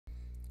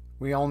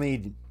We all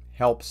need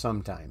help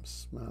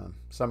sometimes.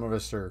 Some of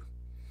us are,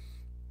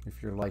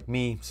 if you're like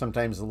me,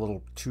 sometimes a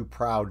little too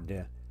proud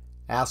to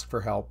ask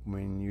for help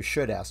when you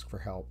should ask for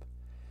help.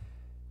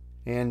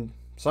 And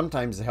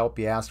sometimes the help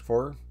you ask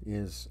for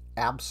is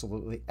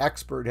absolutely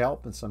expert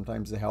help, and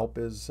sometimes the help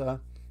is,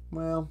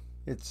 well,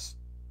 it's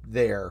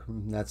there.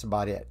 And that's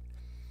about it.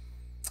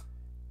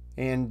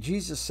 And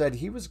Jesus said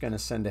he was going to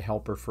send a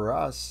helper for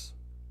us.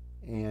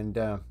 And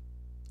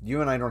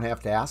you and I don't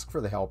have to ask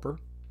for the helper.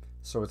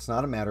 So it's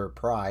not a matter of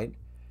pride.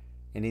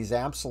 And he's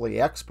absolutely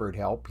expert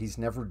help. He's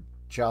never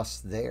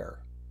just there.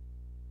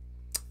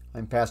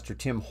 I'm Pastor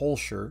Tim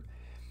Holscher.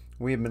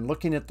 We have been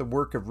looking at the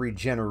work of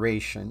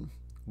regeneration.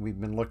 We've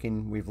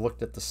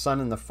looked at the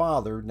Son and the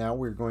Father. Now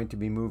we're going to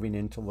be moving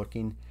into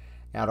looking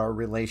at our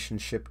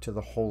relationship to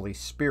the Holy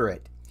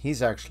Spirit.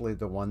 He's actually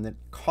the one that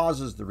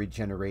causes the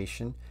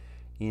regeneration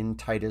in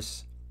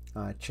Titus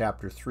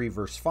chapter 3,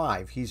 verse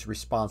 5. He's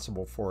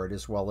responsible for it,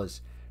 as well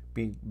as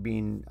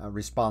being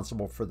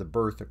responsible for the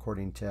birth,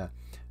 according to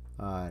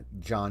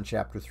John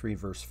chapter 3,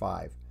 verse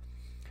 5.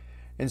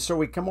 And so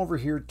we come over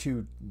here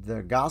to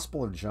the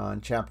Gospel of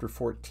John, chapter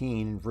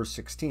 14, and verse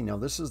 16. Now,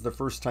 this is the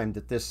first time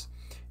that this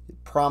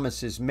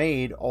promise is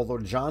made, although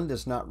John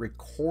does not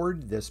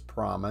record this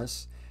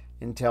promise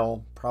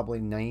until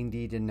probably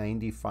 90 to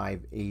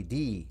 95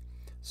 AD.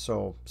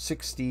 So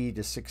 60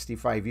 to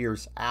 65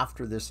 years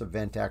after this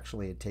event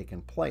actually had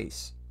taken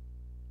place.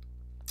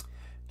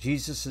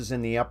 Jesus is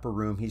in the upper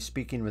room. He's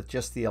speaking with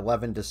just the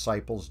 11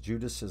 disciples.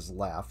 Judas is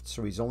left.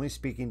 So he's only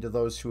speaking to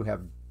those who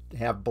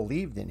have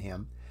believed in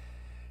him.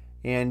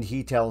 And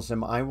he tells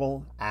them, I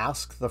will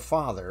ask the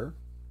Father.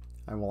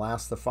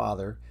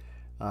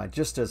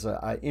 Just as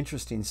an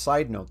interesting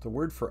side note, the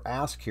word for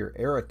ask here,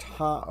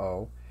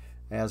 eratao,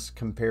 as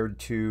compared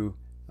to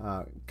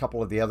a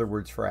couple of the other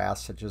words for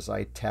ask, such as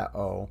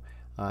aiteo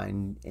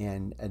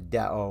and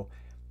adeo.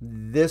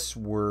 This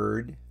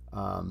word,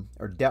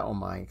 or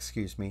deomai,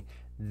 excuse me,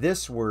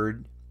 this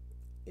word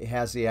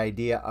has the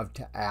idea of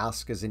to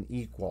ask as an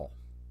equal,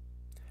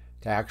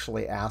 to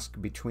actually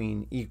ask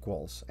between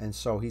equals. And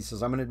so he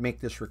says, I'm going to make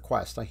this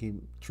request.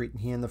 Treating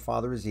he and the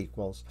Father as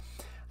equals.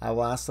 I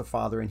will ask the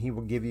Father, and he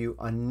will give you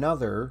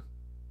another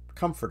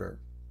comforter.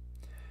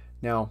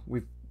 Now,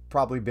 we've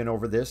probably been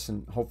over this,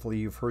 and hopefully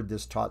you've heard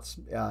this taught,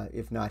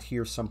 if not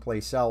here,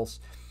 someplace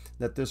else,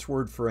 that this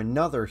word for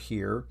another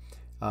here,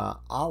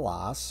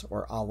 alas,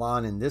 or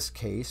alan in this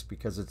case,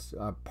 because it's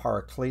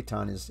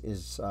parakleton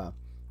is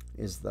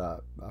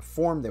the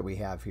form that we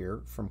have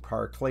here from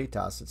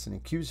parakletos. It's an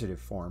accusative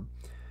form.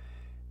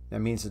 That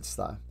means it's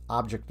the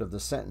object of the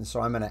sentence. So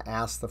I'm going to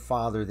ask the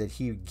Father that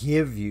he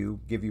give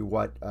you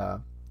what?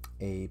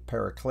 A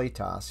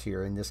parakletos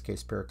here, in this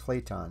case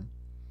parakleton.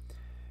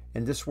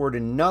 And this word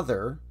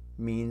another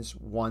means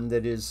one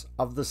that is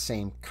of the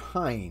same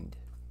kind.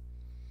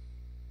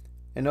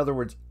 In other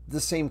words,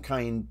 the same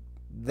kind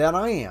that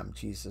I am,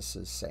 Jesus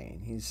is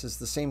saying. He says,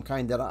 the same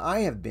kind that I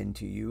have been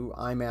to you,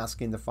 I'm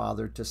asking the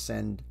Father to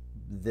send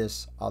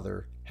this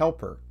other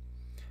helper.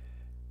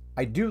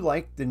 I do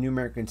like the New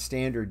American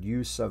Standard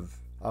use of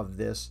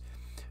this.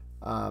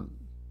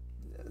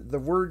 The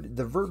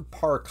verb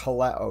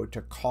parakaleo,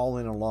 to call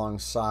in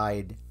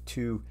alongside,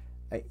 to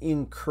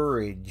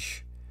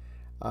encourage,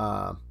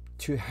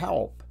 to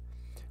help.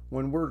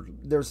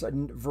 There's a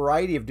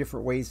variety of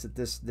different ways that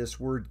this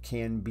word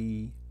can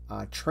be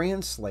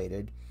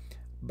translated,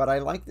 but I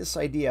like this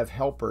idea of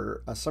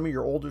helper. Some of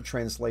your older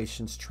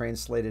translations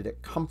translated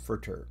it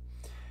comforter.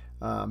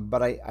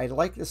 But I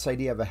like this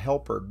idea of a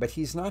helper, but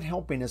he's not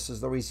helping us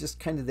as though he's just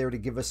kind of there to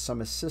give us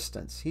some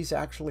assistance. He's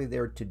actually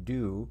there to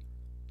do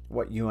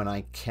what you and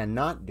I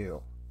cannot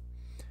do.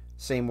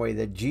 Same way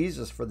that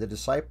Jesus, for the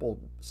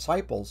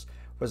disciples,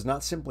 was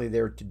not simply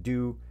there to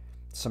do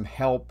some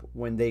help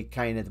when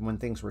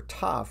things were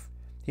tough.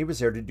 He was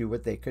there to do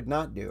what they could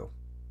not do.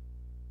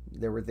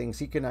 There were things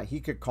he could not. He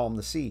could calm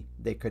the sea.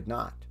 They could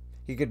not.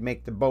 He could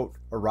make the boat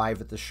arrive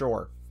at the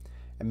shore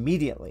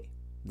immediately.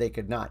 They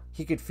could not.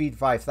 He could feed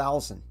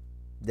 5,000.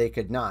 They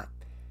could not.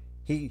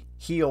 He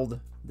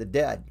healed the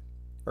dead,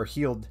 or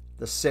healed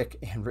the sick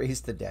and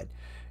raised the dead.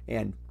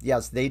 And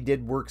yes, they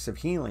did works of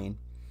healing,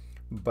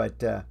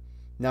 but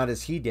not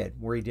as he did,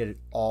 where he did it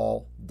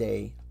all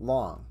day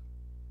long.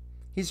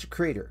 He's a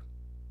creator.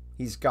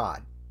 He's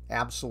God.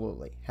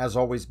 Absolutely. Has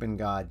always been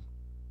God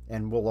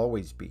and will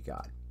always be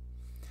God.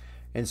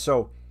 And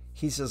so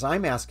he says,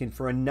 I'm asking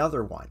for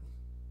another one.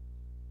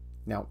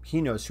 Now,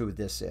 he knows who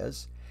this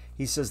is.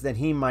 He says that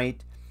he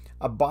might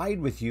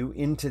abide with you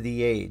into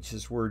the age.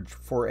 His word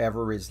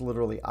forever is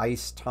literally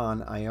eis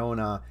ton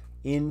iona,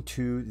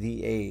 into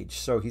the age.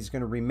 So he's going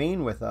to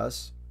remain with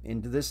us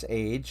into this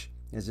age.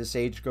 As this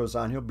age goes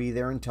on, he'll be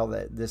there until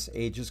this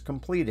age is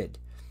completed.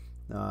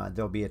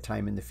 There'll be a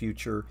time in the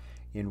future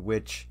in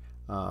which,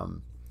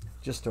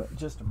 just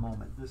a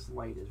moment, this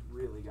light has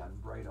really gotten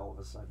bright all of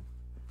a sudden.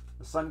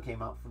 The sun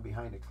came out from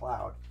behind a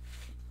cloud.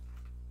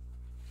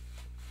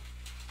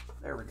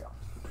 There we go.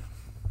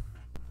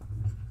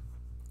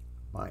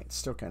 It's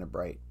still kind of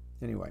bright.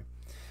 Anyway,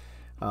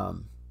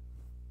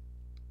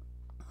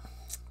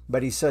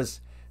 But he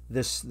says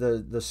the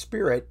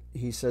Spirit,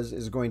 he says,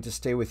 is going to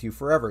stay with you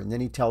forever. And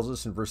then he tells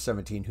us in verse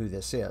 17 who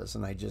this is.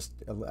 And I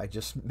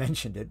just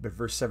mentioned it, but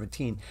verse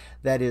 17,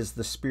 that is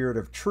the Spirit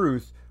of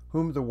truth,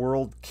 whom the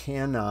world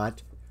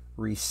cannot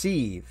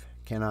receive,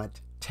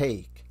 cannot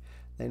take.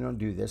 They don't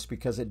do this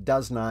because it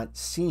does not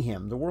see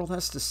him. The world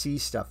has to see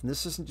stuff. And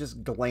this isn't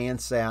just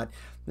glance at.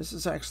 This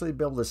is actually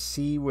be able to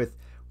see with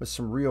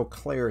some real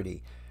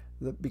clarity,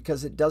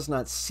 because it does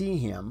not see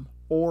him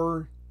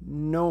or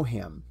know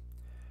him.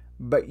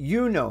 But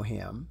you know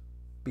him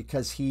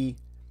because he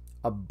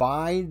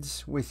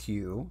abides with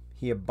you.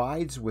 He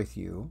abides with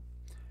you.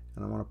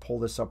 And I want to pull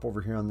this up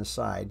over here on the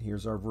side.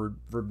 Here's our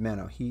verb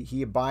meno.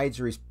 He abides,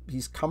 or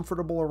he's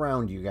comfortable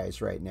around you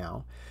guys right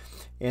now.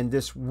 And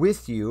this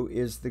with you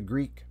is the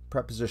Greek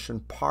preposition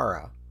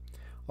para,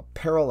 a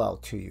parallel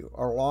to you,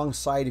 or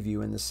alongside of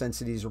you, in the sense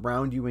that he's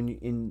around you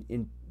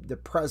in the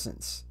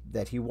presence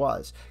that he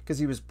was. Because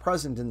he was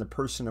present in the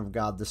person of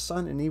God the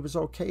Son, and he was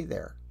okay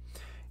there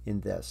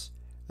in this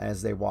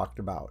as they walked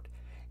about.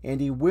 And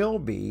he will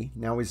be,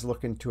 now he's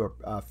looking to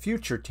a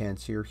future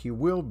tense here, he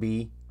will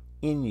be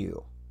in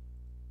you.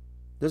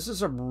 This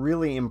is a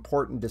really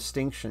important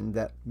distinction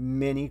that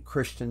many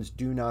Christians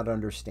do not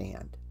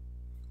understand.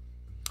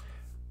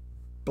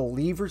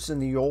 Believers in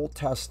the Old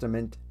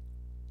Testament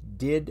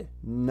did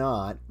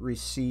not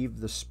receive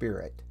the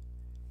Spirit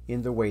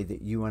in the way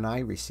that you and I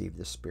receive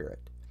the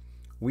Spirit.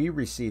 We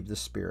receive the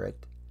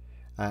Spirit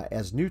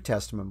as New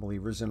Testament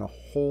believers in a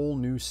whole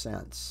new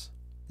sense,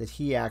 that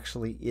he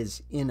actually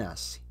is in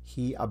us.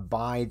 He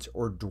abides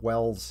or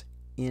dwells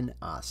in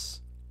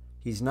us.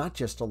 He's not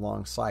just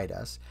alongside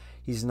us.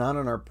 He's not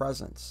in our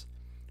presence.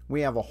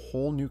 We have a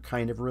whole new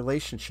kind of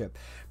relationship.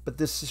 But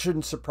this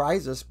shouldn't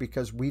surprise us,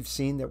 because we've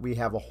seen that we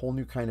have a whole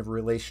new kind of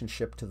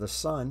relationship to the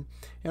Son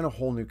and a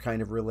whole new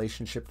kind of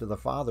relationship to the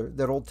Father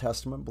that Old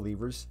Testament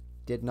believers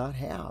did not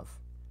have.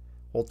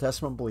 Old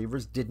Testament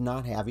believers did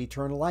not have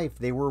eternal life.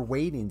 They were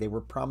waiting. They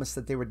were promised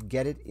that they would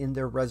get it in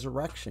their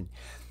resurrection.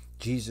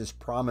 Jesus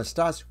promised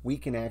us we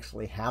can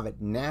actually have it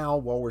now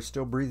while we're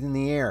still breathing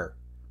the air.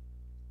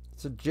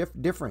 It's a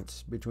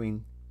difference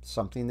between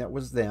something that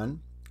was then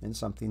and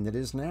something that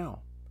is now.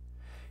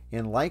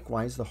 And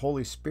likewise, the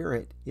Holy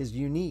Spirit is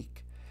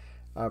unique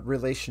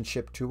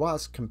relationship to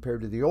us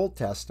compared to the Old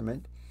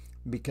Testament,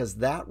 because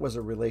that was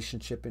a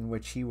relationship in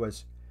which he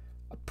was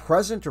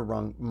present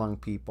among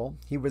people.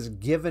 He was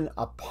given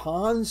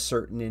upon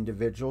certain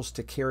individuals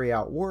to carry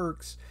out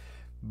works,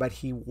 but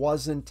he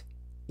wasn't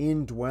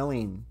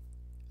indwelling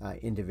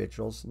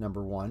individuals,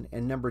 number one.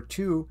 And number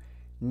two,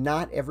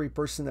 not every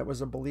person that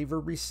was a believer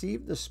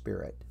received the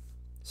Spirit.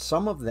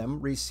 Some of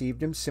them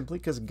received him simply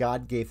because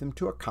God gave them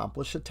to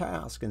accomplish a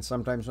task. And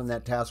sometimes when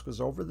that task was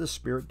over, the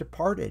Spirit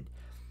departed.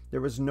 It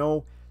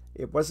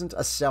wasn't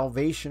a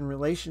salvation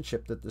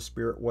relationship that the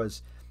Spirit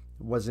was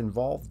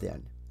involved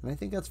in. And I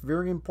think that's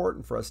very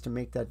important for us to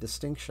make that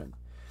distinction,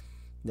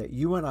 that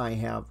you and I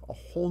have a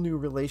whole new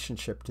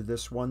relationship to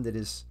this one that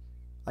is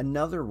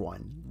another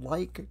one,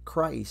 like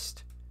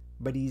Christ,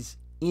 but he's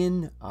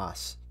in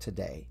us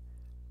today,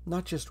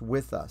 not just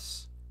with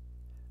us,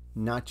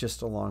 not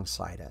just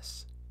alongside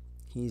us.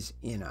 He's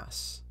in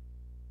us.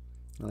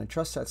 And I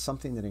trust that's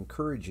something that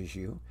encourages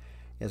you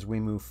as we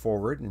move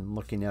forward in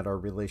looking at our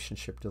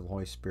relationship to the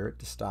Holy Spirit,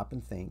 to stop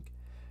and think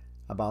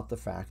about the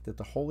fact that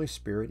the Holy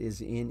Spirit is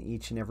in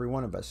each and every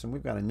one of us. And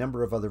we've got a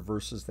number of other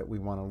verses that we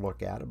want to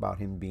look at about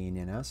him being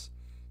in us,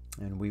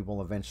 and we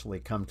will eventually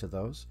come to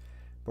those.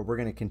 But we're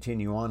going to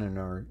continue on in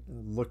our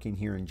looking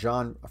here in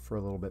John for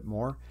a little bit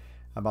more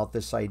about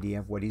this idea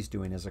of what he's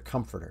doing as a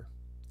comforter.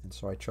 And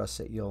so I trust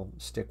that you'll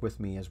stick with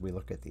me as we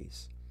look at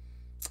these.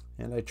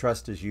 And I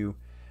trust as you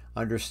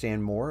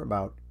understand more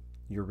about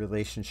your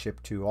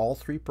relationship to all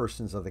three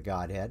persons of the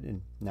Godhead,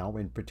 and now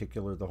in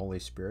particular the Holy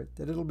Spirit,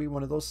 that it'll be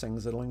one of those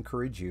things that'll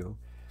encourage you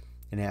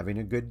in having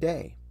a good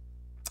day.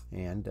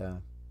 And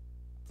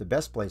the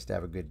best place to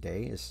have a good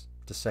day is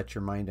to set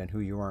your mind on who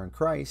you are in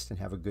Christ and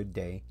have a good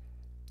day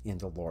in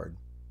the Lord.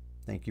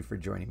 Thank you for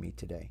joining me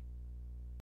today.